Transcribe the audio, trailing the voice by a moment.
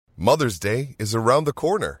Mother's Day is around the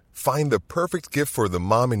corner. Find the perfect gift for the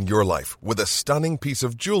mom in your life with a stunning piece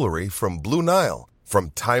of jewelry from Blue Nile.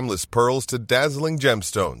 From timeless pearls to dazzling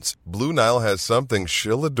gemstones, Blue Nile has something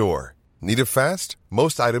she'll adore. Need it fast?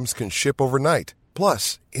 Most items can ship overnight.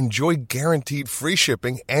 Plus, enjoy guaranteed free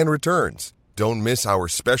shipping and returns. Don't miss our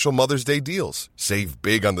special Mother's Day deals. Save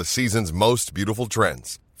big on the season's most beautiful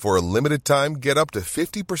trends. For a limited time, get up to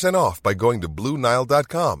 50% off by going to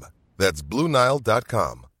BlueNile.com. That's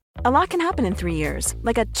BlueNile.com. A lot can happen in 3 years,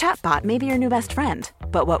 like a chatbot may be your new best friend.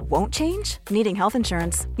 But what won't change? Needing health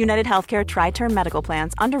insurance. United Healthcare Tri-Term Medical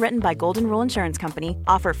Plans, underwritten by Golden Rule Insurance Company,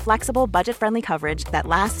 offer flexible, budget-friendly coverage that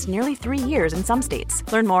lasts nearly 3 years in some states.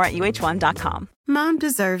 Learn more at uh1.com. Mom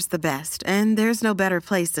deserves the best, and there's no better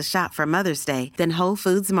place to shop for Mother's Day than Whole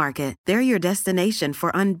Foods Market. They're your destination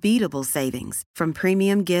for unbeatable savings, from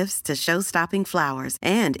premium gifts to show-stopping flowers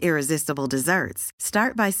and irresistible desserts.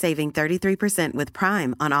 Start by saving 33% with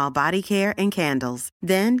Prime on all body care and candles.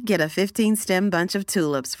 Then get a 15-stem bunch of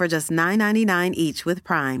tulips for just $9.99 each with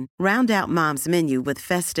Prime. Round out Mom's menu with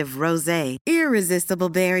festive rosé, irresistible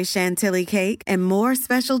berry chantilly cake, and more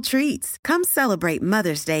special treats. Come celebrate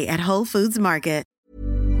Mother's Day at Whole Foods Market.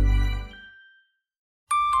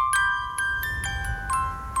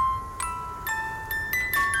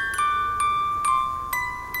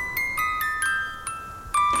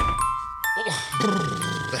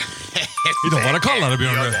 Idag var det kallare,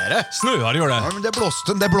 Björn. Ja, det är det. Snöar gör det. Ja, men det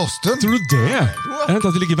är blåsten. Tror du det? Är det inte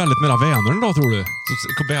att det ligger väldigt nära Vänern då, tror du?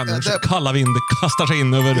 Så Vänerns kalla vind kastar sig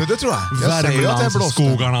in över det tror jag.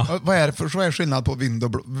 Värmlandsskogarna. Vad är skillnad på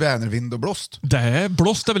vänervind och blåst? Det är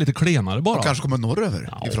blåst är väl lite klenare bara. Och kanske kommer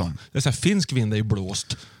norröver ifrån. Det är så här, finsk vind är ju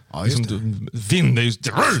blåst. Ja, just liksom, vind är ju...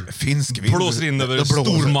 Finsk vind. Blåser in över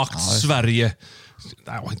stormakt Sverige.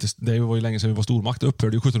 Det var ju länge sedan vi var stormakt. Det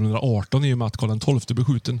upphörde ju 1718 i och med att Karl XII blev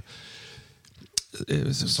skjuten.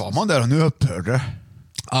 Sa man där och nu upphörde det?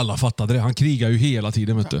 Alla fattade det. Han krigar ju hela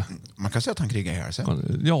tiden, vet du. Man kan säga att han krigar här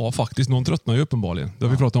sen. Ja, faktiskt. Någon tröttnar ju uppenbarligen. Det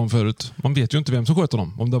har vi pratat om förut. Man vet ju inte vem som sköt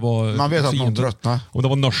honom. Om det var man vet att någon tröttnar. Om det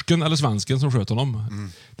var norsken eller svensken som sköt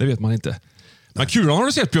honom. Det vet man inte. Men kulan har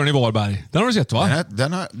du sett, Björn, i Varberg. Den har du sett, va?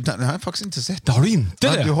 Den har jag faktiskt inte sett. Det har du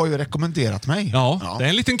inte det? Du har ju rekommenderat mig. Ja. Det är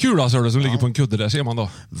en liten kula som ligger på en kudde där, ser man då.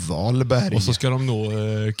 Valberg. Och så ska de nog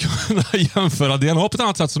kunna jämföra DNA på ett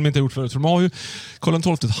annat sätt som de inte har gjort förut. För de har ju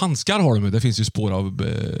Karl XII handskar har de ju. Det finns ju spår av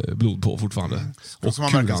blod på fortfarande. Och så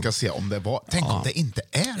man verkligen ska se om det var... Tänk om det inte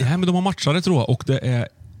är det. Ja, men de har matchat det, tror jag. Och det är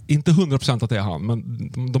inte 100% att det är han.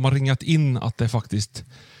 Men de har ringat in att det är faktiskt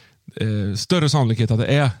större sannolikhet att det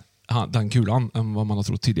är den kulan än vad man har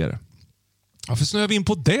trott tidigare. Varför snöar vi in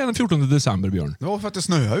på det den 14 december, Björn? Det var för att det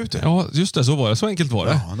snöade ute. Ja, just det. Så var det. Så enkelt var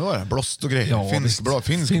det. Ja, det var det. Blåst och grejer. Ja, finsk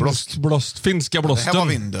blåst. Finska blåsten. Det här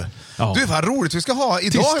var vind. Ja. Du, vad roligt vi ska ha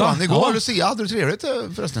idag, Johan. Igår Lucia. Hade du trevligt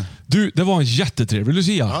förresten? Du, det var en jättetrevlig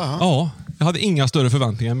Lucia. Ja. Jag hade inga större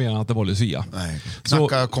förväntningar mer än att det var Lucia. Nej.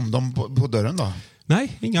 Kom de på dörren då?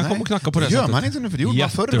 Nej, ingen kom och knackade på det sättet. Gör man inte nu, för det gjorde man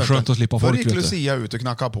förr. Jätteskönt att slippa folk. Förr gick Lucia ut och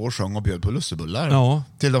knackade på och sjöng och bjöd på lussebullar. Ja.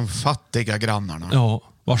 Till de fattiga grannarna. Ja,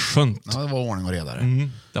 vad skönt. Ja, det var ordning och reda.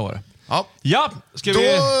 Det var det. Ja, ska då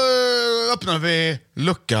vi... öppnar vi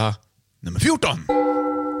lucka nummer 14.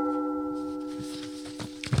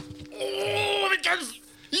 Vilken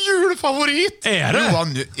julfavorit! Är det?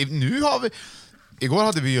 Johan, nu har vi... Igår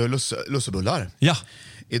hade vi ju lussebullar. Ja.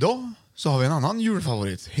 Idag så har vi en annan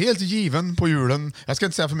julfavorit. Helt given på julen. Jag ska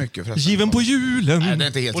inte säga för mycket förresten. Given på julen. Nej, det är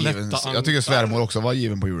inte helt given. Jag tycker svärmor också var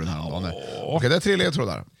given på julen här. Okej, det är 3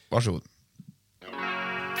 ledtrådar. Varsågod.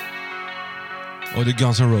 Och det är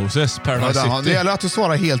Guns N' Roses, Paradise City. Det gäller att du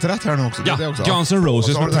svarar helt rätt här nu också. Ja, det också. Guns N'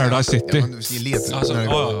 Roses med Paradise City.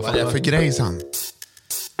 Vad är det för grej sen?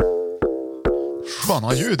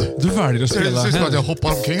 Sköna ljud. Du väljer att spela här. Det ser ut att jag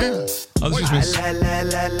hoppar omkring här. Ja, det ser ut som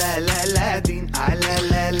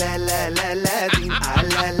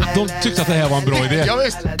de tyckte att det här var en bra idé. Ja,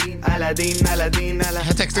 visst.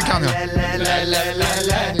 Här texten kan jag.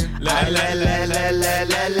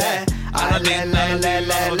 Aladdin.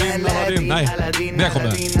 Nej, där kom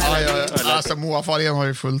den. Alltså Moa Fahlén har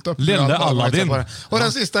ju fullt upp. Lille Aladdin. Och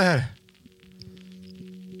den sista här.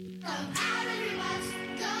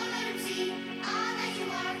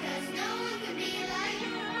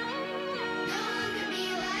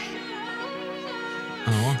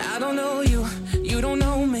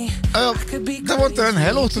 Det var inte den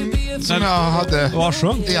här låten som jag hade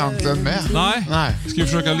egentligen med. Nej. Ska vi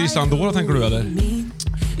försöka Lisa Andora, tänker du, eller?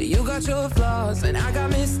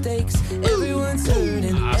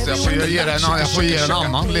 Alltså, jag får ge en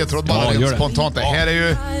annan ledtråd bara rent spontant. Det här är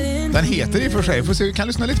ju... Den heter i och för sig. Får se, vi kan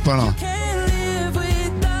lyssna lite på den här.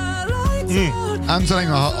 Än så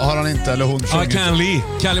länge har han inte, eller hon sjungit. Can Lee.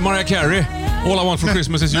 Kelly Mariah Carey. All I want for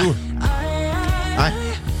Christmas is you. Nej.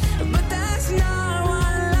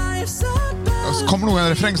 Kommer nog en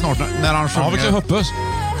refräng snart när han sjunger. Ja, vi kan hoppas.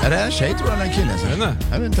 Är det en tjej tror jag eller en kille? Jag vet inte.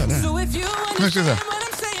 Jag vet inte heller. Nu ska vi se.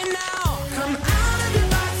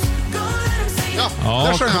 Ja,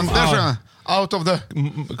 där sjöng han. Out of the...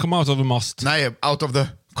 Come out of the must. Nej, out of the...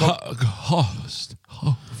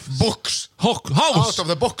 Box. House. Out of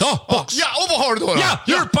the box. Ja, box. Ja, och vad har du då? Ja,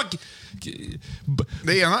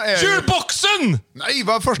 Det ena är... Djurboxen!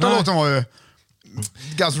 Nej, första låten var ju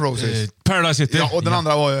Guns N' Roses. Paradise City. Ja, och den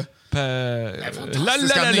andra var ju...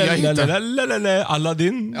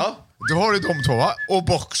 Aladdin. Ja, då har du de två, va? Och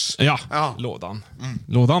box. Ja. Lådan.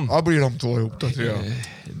 Lådan. Ja, blir de två ihop då, tror jag.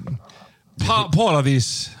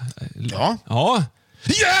 Paradis. Ja. Ja.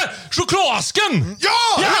 Yeah! Chokladasken! Ja!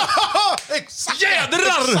 Ja! Exakt!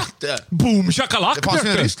 Jädrar! Exakt det. Boom, shakalak. Det fanns ju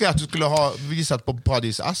en risk att du skulle ha visat på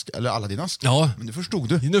Paradisask eller Aladdin-ask. Ja. Men det förstod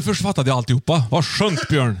du. Nu författade jag alltihopa. Vad skönt,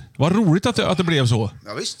 Björn. Vad roligt att det blev så.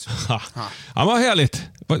 Ja, visst. Ja, vad härligt.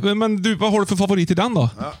 Men du, vad har du för favorit i den då?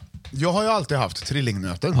 Ja. Jag har ju alltid haft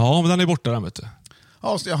trillingnöten. Ja, men den är borta den, vet du.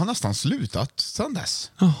 Ja, så jag har nästan slutat sedan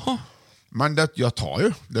dess. Jaha. Men jag tar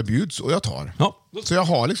ju. Det bjuds och jag tar. Ja. Så jag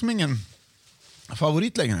har liksom ingen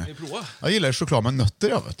favorit längre. Jag gillar choklad med nötter,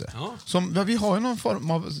 jag vet det. Ja. Som, vi har ju någon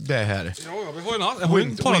form av det här. Ja, vi har ju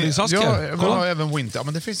en paradisask Ja, här. jag Kolla. har även winter. Ja,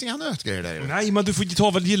 men det finns inga nötgrejer där. Nej, men du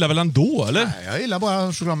får gillar väl ändå, eller? Nej, jag gillar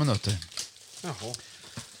bara choklad med nötter. Jaha.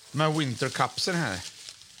 Med wintercupsen här.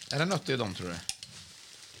 Är det nötter i dem, tror du?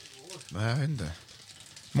 Nej, jag vet inte.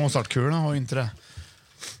 Mozartkulorna har ju inte det.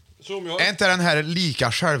 Så om jag... Är inte den här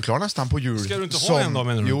lika självklar nästan på jul? Ska du inte ha en då,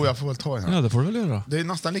 menar du? Jo, jag får väl ta en. Ja, det får du väl göra. Det är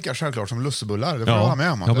nästan lika självklart som lussebullar. Det får jag ha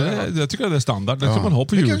med om. Ja, men jag tycker att det är standard. Det kan man ha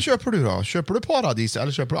på jul. Vilken köper du då? Köper du Paradis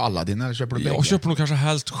eller köper du Aladdin eller köper du bägge? Jag köper nog kanske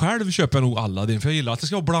helst själv köper jag nog Aladdin, för jag gillar att det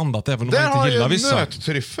ska vara blandat även om där jag inte gillar har vissa. jag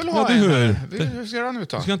nöttryffel. Ja, det hör. Hur ser den ut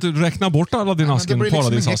då? Du ska inte räkna bort Aladdin-asken, det blir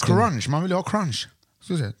liksom ingen Paradisasken. crunch. Man vill ju ha crunch.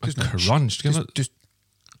 Ska vi se. Tyst nu. Crunch? Ska man... Tyst.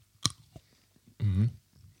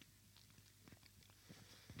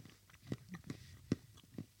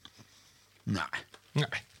 Nej.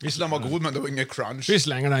 Visst den var god, men det var ingen crunch. Vi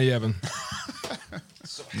slänger den jäveln.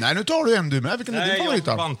 Nej, nu tar du en du med. Vilken är din favorit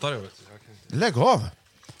då? jag bantar. Jag vet. Lägg av.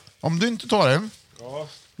 Om du inte tar en, Ja.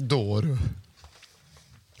 då du.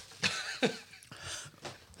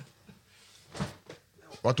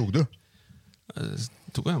 Vad tog du?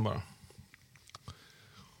 Tog en bara.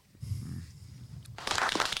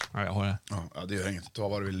 Nej, jag har det. Ja, det gör inget. Ta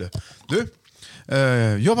vad du vill. Du,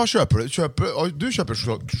 vad köper du? Du köper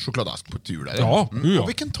chokladask på jul, eller? Ja, ja. Och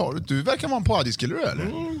vilken tar du? Du verkar vara en paradiskille,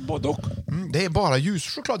 eller? Både och. Det är bara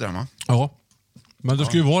ljuschoklad där, va? Ja. Men det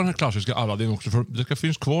ska ju vara den här klassiska Aladdin också, för det ska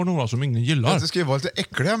finnas kvar några som ingen gillar. Det ska ju vara lite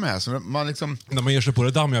äckliga med, så man liksom... När man ger sig på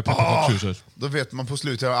det dammiga pepparkakshuset. Då vet man på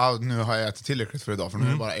slutet att nu har jag ätit tillräckligt för idag, för nu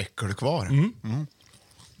är det bara äckel kvar.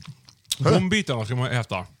 De bitarna ska man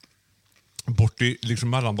äta bort i liksom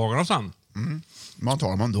mellandagarna sen. Man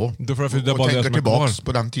tar man då. Det är för att det är och bara det tänker som är tillbaks kvar.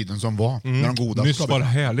 på den tiden som var. När de goda Nyss var det chokladbitarna.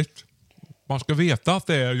 härligt. Man ska veta att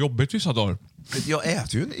det är jobbigt vissa dagar. Jag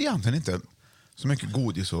äter ju egentligen inte så mycket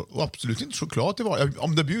godis och absolut inte choklad till varje.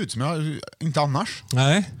 Om det bjuds, men inte annars.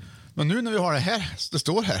 Nej. Men nu när vi har det här, det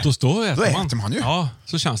står här. Då äter man ju. Ja,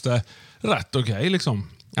 så känns det rätt okej liksom.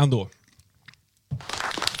 Ändå.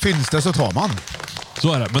 Finns det så tar man.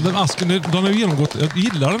 Så är det. Men den asken, de har ju genomgått... Jag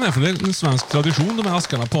gillar den här, för det är en svensk tradition, de här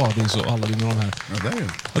askarna, Paradis och Aladdin och de här. Ja, det är det.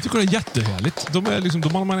 Jag tycker det är jättehärligt. De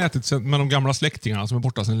har man ätit med de gamla släktingarna som är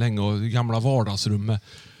borta sedan länge och gamla vardagsrum med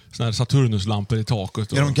såna här Saturnuslampor i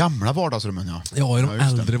taket. Och... I de gamla vardagsrummen, ja. Ja, i de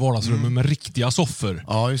just det. äldre vardagsrummen med riktiga soffor.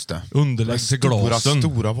 Ja, just det. Underlägg till glasen.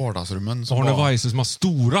 Stora vardagsrummen. Så Arne Weise som har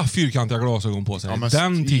stora fyrkantiga glasögon på sig. Ja, men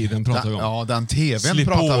den tiden pratar vi om. Ja, den tvn Slip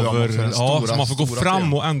pratar vi om. over, Också, den ja, stora, så man får gå stora fram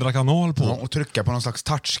TV:n. och ändra kanal på. Ja, och trycka på någon slags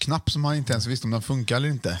touchknapp som man inte ens visste om den funkar eller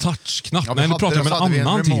inte. Touchknapp? Ja, Nej, nu pratar jag om en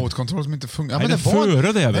annan en tid. remote-kontroll som inte funkar. Ja, Nej, men det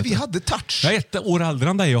före det, men vet vi du. hade touch. Jag är 1 år äldre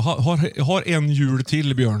än dig och har en jul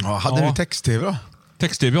till, Björn. Ja, hade du text-tv då?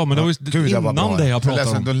 Text-tv, ja, men det var ju Gud, det var innan bra. det jag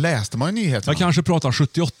pratade om. Då läste man ju nyheterna. Jag kanske pratar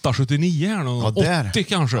 78, 79 här nu. 80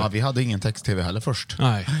 kanske. Ja, vi hade ingen text-tv heller först.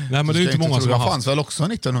 Nej, men det är ju inte många som har Jag haft. fanns väl också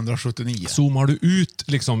 1979. Zoomar du ut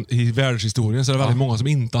liksom i världshistorien så är det väldigt många som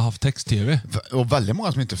inte har haft text-tv. Och väldigt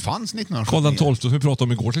många som inte fanns Karl 1979. XII som vi pratade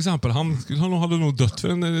om igår till exempel, han hade nog dött för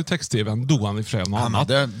en text-tv. Han dog han i och för sig av något Han annat.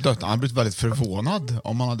 hade dött. Han hade blivit väldigt förvånad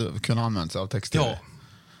om man hade kunnat använda sig av text-tv.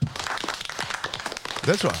 Ja.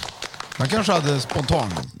 Det tror jag. Man kanske hade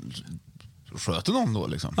spontan sköter någon då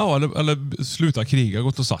liksom. Ja, eller sluta kriga,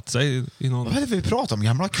 gått och satt sig i någon... Vad är det vi pratar om?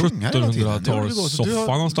 Gamla kungar hela tiden. 1700-talssoffa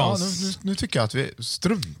någonstans. Ja, nu tycker jag att vi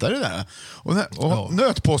struntar i det. Och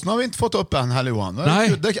nötposten har vi inte fått upp än, Johan.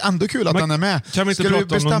 Nej. Det är ändå kul att den är med. Kan vi inte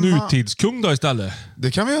prata om någon nutidskung då istället?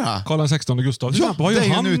 Det kan vi göra. Karl XVI Gustav. Ja, vad gör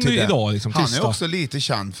han nutiden. Idag? Liksom, han är också lite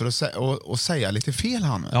känd för att säga lite fel.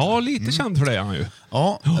 Ja, lite känd för det är han ju.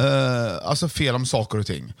 Ja, alltså fel om saker och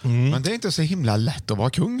ting. Men det är inte så himla lätt att vara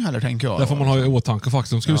kung heller, tänker jag. Där får man ha i åtanke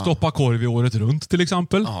faktiskt. De ska ju stoppa korv i året runt till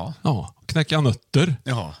exempel. Ja. Knäcka nötter.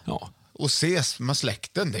 Ja. Och ses med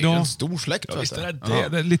släkten. Det är ju en stor släkt. Ja, visst är det.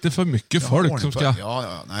 Det är lite för mycket folk som ska...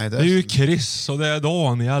 Nej, det är ju Chris och det är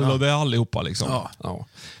Daniel och det är allihopa liksom. Ja.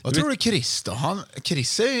 Vad tror du Chris då?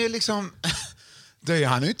 Chris är ju liksom...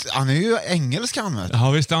 han är ju engelsk, han vet.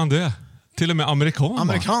 Ja, visst är han det. Till och med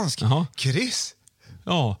amerikansk. Jaha. Chris?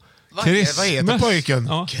 Ja. Vad heter pojken?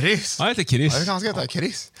 Ja. Chris. Han heter Chris. Ja, han ska heta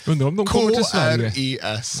Chris. Undrar om de kommer till Sverige.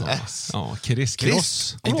 K-R-I-S-S. Ja, Chris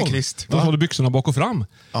Cross. Inte Krist. Då har du byxorna bak och fram.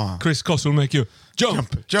 Chris Cross will make you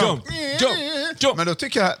jump. Men då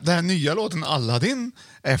tycker jag den här nya låten Aladdin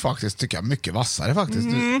är faktiskt, tycker jag, mycket vassare faktiskt.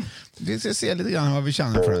 Vi ska se lite grann vad vi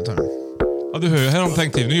känner för den. Ja, du hör ju, här har de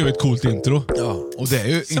tänkt till. Nu gör vi ett coolt intro. Ja, och det är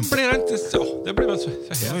ju sen blir det inte så. Det blir väl så här.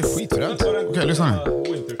 Det är skitfränt. Okej, lyssna nu.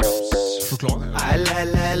 Choklad.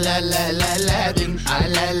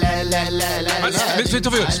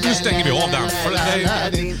 Nu stänger vi av den.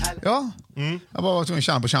 Ja, jag bara var tvungen att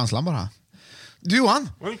känna på känslan bara. Du Johan,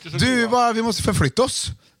 vi måste förflytta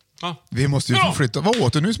oss. Vi måste ju förflytta. Vad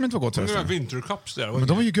åt du nu som inte var gott förresten? Winter Cups där. Men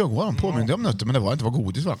de var ju göggoda. De påminner om nötter, men det var inte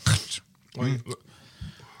godis.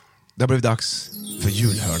 Det blev dags för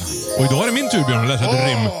julhörnan. Och idag är det min tur, Björn, att läsa ett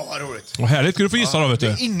rim. Vad roligt. Och härligt, ska du få gissa då, vet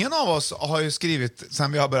du. Ingen av oss har ju skrivit,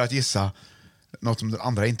 sen vi har börjat gissa, något som den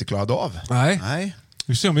andra inte klarade av. Nej.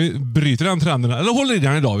 Vi ser om vi bryter den trenden, eller håller i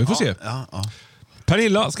den idag, vi får se. Ja.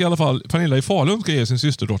 Pernilla i Falun ska ge sin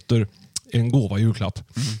systerdotter en gåva i julklapp.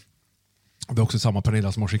 Det är också samma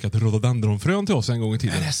Pernilla som har skickat rhododendronfrön till oss en gång i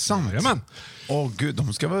tiden. Är det sant? Jajamän. Gud,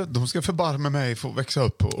 de ska förbarma mig få växa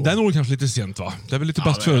upp. Det är nog kanske lite sent, va? Det är väl lite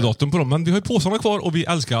bäst före datum på dem, men vi har ju påsarna kvar och vi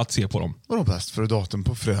älskar att se på dem. Vadå bäst före datum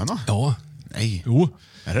på fröna? Ja. Nej. Jo.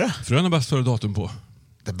 Är det? Frön är bäst före datum på.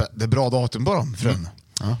 Det är bra datum på dem, frön.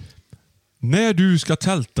 Ja. När du ska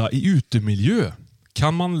tälta i utemiljö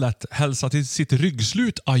kan man lätt hälsa till sitt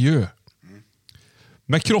ryggslut adjö.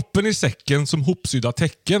 Med kroppen i säcken som hopsydda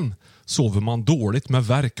tecken sover man dåligt med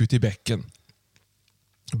värk ut i bäcken.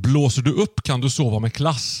 Blåser du upp kan du sova med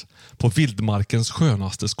klass på vildmarkens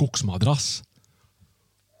skönaste skogsmadrass.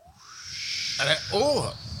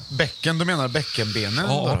 Bäcken, du menar bäckenbenen?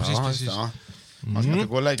 Ja, precis. Ja. Man ska inte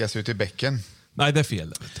gå och lägga sig ut i bäcken. Nej, det är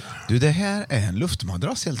fel. Du, det här är en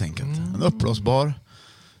luftmadrass helt enkelt. En uppblåsbar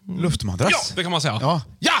luftmadrass. Ja, det kan man säga. Ja!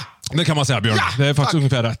 Det kan man säga, Björn. Ja, det är faktiskt tack.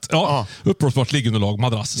 ungefär rätt. Ja. Uppblåsbart liggunderlag,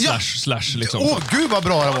 madrass, slash liksom. Gud vad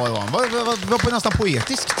bra det var, Johan. Det var nästan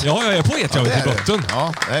poetiskt. Ja, jag är poet, jag vet, i botten.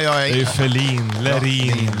 Ja, Det är ju Ferlin,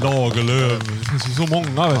 Lerin, Lagerlöf. Så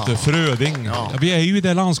många, vet du. Fröding. Ja, vi är ju i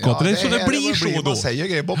det landskapet. Det är så det blir så då. Man säger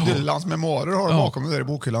grejer. Bob Dylans memoarer har du bakom det där i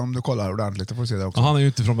bokhyllan om du kollar ordentligt. Du får se det också. Ja, han är ju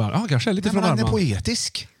inte från Värmland. Kanske är lite från Värmland. Han är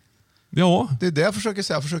poetisk. Ja. Det är det jag försöker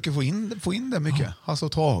säga. Jag försöker få in det mycket. Alltså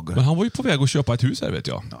tag. Men han var ju på väg att köpa ett hus här, vet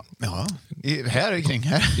jag. Ja. Här kring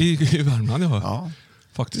här. I Värmland, ja.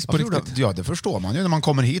 Faktiskt på riktigt. Ja, det förstår man ju. När man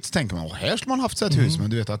kommer hit så tänker man, här skulle man haft sig ett hus. Men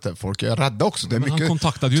du vet att folk är rädda också. Det är mycket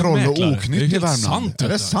troll och oknytt i Värmland. Sant, är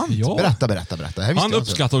det sant? Ja. Berätta. Han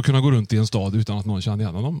uppskattar att kunna gå runt i en stad utan att någon kände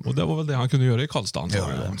igen honom. Och det var väl det han kunde göra i Karlstad. Ja,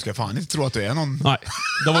 man ska fan inte tro att du är någon... Nej,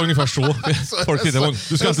 det var ungefär så. Folk tittar,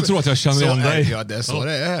 du ska inte tro att jag känner igen dig. Ja, det är så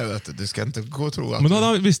det är. Vet du. Du ska inte gå och tro att... Men då hade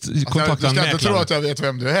han visst kontaktat en mäklare. Du ska inte tro mäklare. att jag vet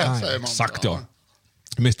vem du är, Nej, säger man. exakt, ja.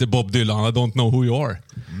 Mr Bob Dylan, I don't know who you are.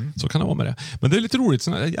 Så kan det vara med det. Men det är lite roligt,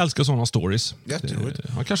 jag älskar sådana stories.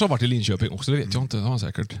 Han kanske har varit i Linköping också, det vet jag inte. Det har han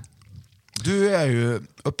säkert. Du är ju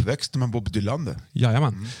uppväxt med Bob Dylan.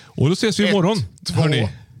 Jajamän. Och då ses vi imorgon. 1, 2, 3!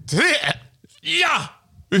 Ja!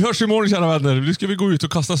 Vi hörs imorgon, kära vänner. Nu ska vi gå ut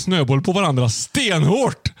och kasta snöboll på varandra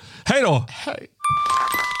stenhårt. Hej då! Hej!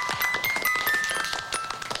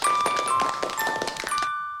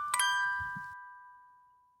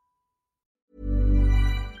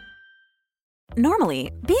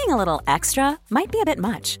 Normally, being a little extra might be a bit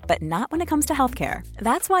much, but not when it comes to healthcare.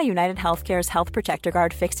 That's why United Healthcare's Health Protector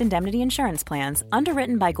Guard fixed indemnity insurance plans,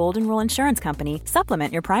 underwritten by Golden Rule Insurance Company,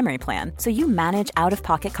 supplement your primary plan so you manage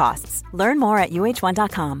out-of-pocket costs. Learn more at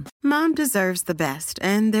uh1.com. Mom deserves the best,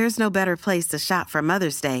 and there's no better place to shop for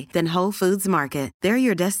Mother's Day than Whole Foods Market. They're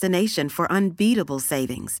your destination for unbeatable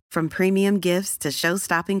savings, from premium gifts to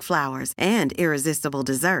show-stopping flowers and irresistible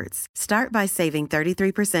desserts. Start by saving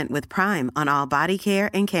 33% with Prime on all body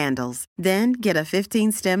care and candles. Then get a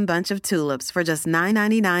 15-stem bunch of tulips for just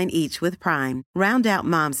 $9.99 each with Prime. Round out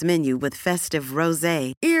Mom's menu with festive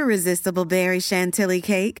rosé, irresistible berry chantilly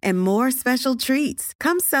cake, and more special treats.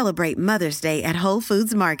 Come celebrate Mother's Day at Whole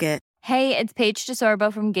Foods Market. Hey, it's Paige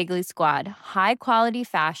DeSorbo from Giggly Squad. High quality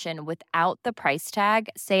fashion without the price tag.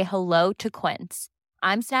 Say hello to Quince.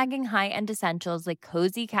 I'm snagging high-end essentials like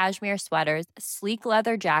cozy cashmere sweaters, sleek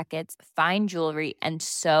leather jackets, fine jewelry, and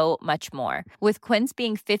so much more. With Quince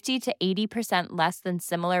being 50 to 80% less than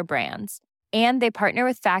similar brands. And they partner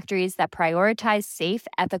with factories that prioritize safe,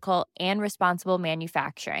 ethical, and responsible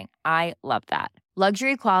manufacturing. I love that.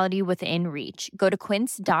 Luxury quality within reach. Go to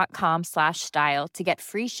quince.com/style to get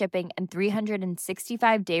free shipping and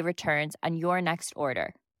 365-day returns on your next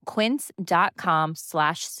order.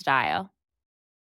 Quince.com/style.